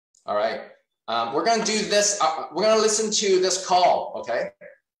All right. We're going to do this. We're going to listen to this call, okay?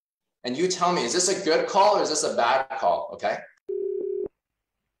 And you tell me, is this a good call or is this a bad call, okay?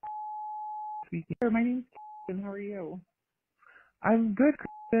 Speaking. My name's Kristen. How are you? I'm good,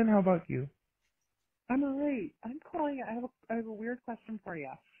 Kristen. How about you? I'm all right. I'm calling. I have a weird question for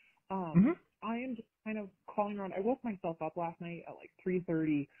you. I am just kind of calling around. I woke myself up last night at like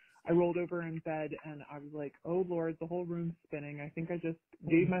 3:30. I rolled over in bed and I was like, oh Lord, the whole room's spinning. I think I just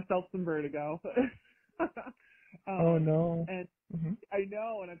gave myself some vertigo. Oh no. And I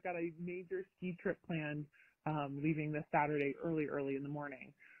know, and I've got a major ski trip planned, leaving this Saturday early in the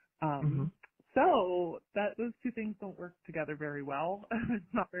morning. So that those two things don't work together very well.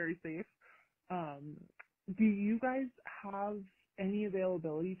 It's not very safe. Do you guys have any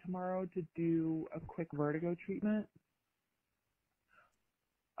availability tomorrow to do a quick vertigo treatment?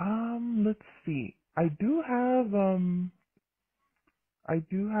 Let's see. I do have an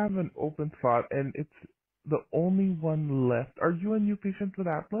open spot, and it's the only one left. Are you a new patient with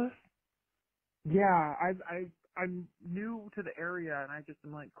Atlas? Yeah, I'm new to the area, and I just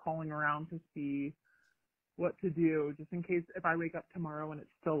am like calling around to see what to do, just in case if I wake up tomorrow and it's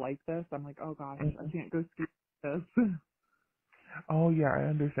still like this. I'm like, oh gosh, I can't go ski with this. Oh yeah, I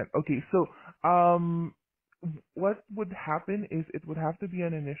understand. Okay, so what would happen is it would have to be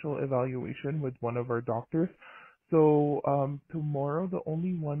an initial evaluation with one of our doctors. So tomorrow the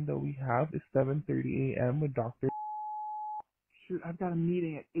only one that we have is 7:30 a.m. with Dr. Shoot, I've got a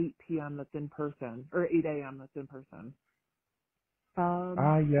meeting at 8 p.m. that's in person, or 8 a.m. that's in person.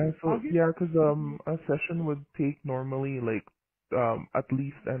 Yeah, so yeah, because a session would take normally like at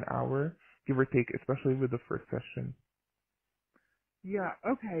least an hour, give or take, especially with the first session. Yeah,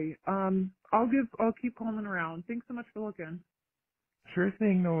 okay. I'll keep calling around. Thanks so much for looking. Sure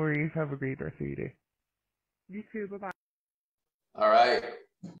thing, no worries. Have a great rest of your day. You too, bye-bye. All right.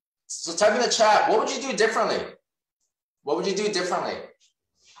 So type in the chat, what would you do differently? What would you do differently?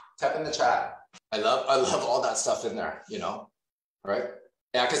 Type in the chat. I love all that stuff in there, you know, right?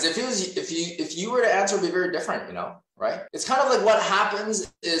 Yeah, because if you were to answer, it'd be very different, you know, right? It's kind of like what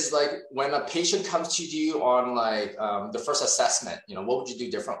happens is like when a patient comes to you on like the first assessment, you know, what would you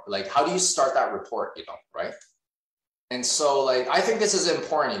do different? Like, how do you start that report, you know, right? And so like, I think this is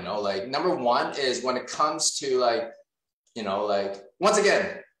important, you know, like number one is when it comes to like, you know, like once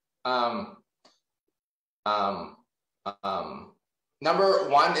again, number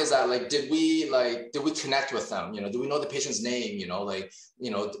one is that like, did we connect with them? You know, do we know the patient's name? You know, like,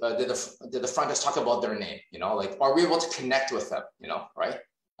 you know, did the front desk talk about their name? You know, like, are we able to connect with them? You know, right?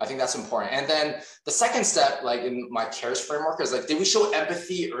 I think that's important. And then the second step, like in my CARES framework, is like, did we show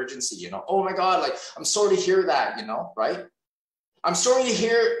empathy, urgency? You know, oh my God, like, I'm sorry to hear that, you know, right? I'm sorry to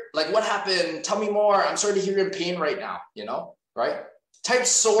hear, like, what happened? Tell me more. I'm sorry to hear you're in pain right now, you know, right? Type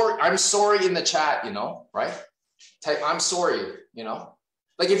I'm sorry in the chat, you know, right? Type I'm sorry, you know?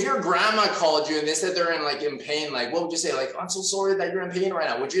 Like if your grandma called you and they said they're in pain, like what would you say? Like, I'm so sorry that you're in pain right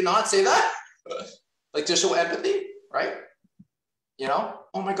now. Would you not say that? Like to show empathy, right? You know,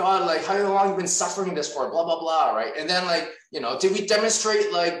 oh my God, like how long have you been suffering this for, blah, blah, blah, right? And then like, you know, did we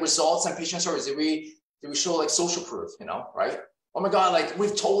demonstrate like results and patient stories? Did we show like social proof, you know, right? Oh my God, like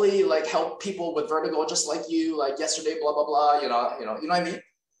we've totally like helped people with vertigo just like you, like yesterday, blah, blah, blah, you know what I mean?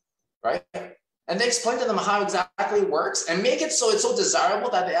 Right? And they explain to them how exactly it works and make it so it's so desirable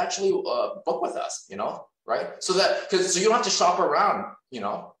that they actually book with us, you know, right? So you don't have to shop around, you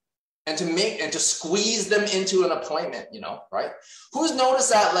know, and to squeeze them into an appointment, you know, right? Who's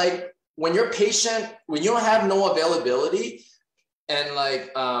noticed that like when you're patient, when you don't have no availability and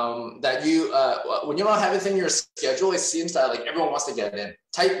like when you don't have anything in your schedule, it seems that like everyone wants to get in.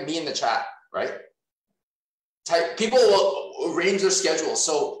 Type me in the chat, right? People will arrange their schedule.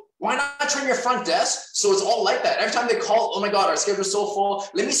 So why not train your front desk so it's all like that? Every time they call, oh my God, our schedule's so full.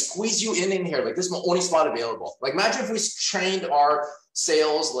 Let me squeeze you in here. Like this is my only spot available. Like imagine if we trained our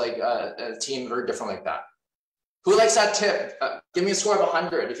sales team very different like that. Who likes that tip? Give me a score of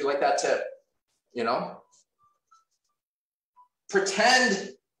 100 if you like that tip. You know,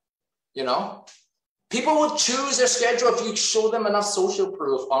 pretend. You know, people will choose their schedule if you show them enough social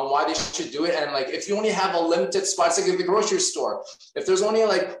proof on why they should do it. And like, if you only have a limited spot, it's like at the grocery store. If there's only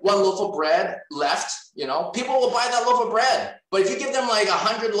like one loaf of bread left, you know, people will buy that loaf of bread. But if you give them like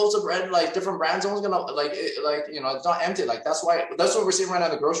 100 loaves of bread, like different brands, no one's gonna you know, it's not empty. Like that's what we're seeing right now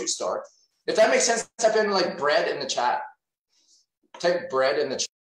in the grocery store. If that makes sense, type in like bread in the chat. Type bread in the chat.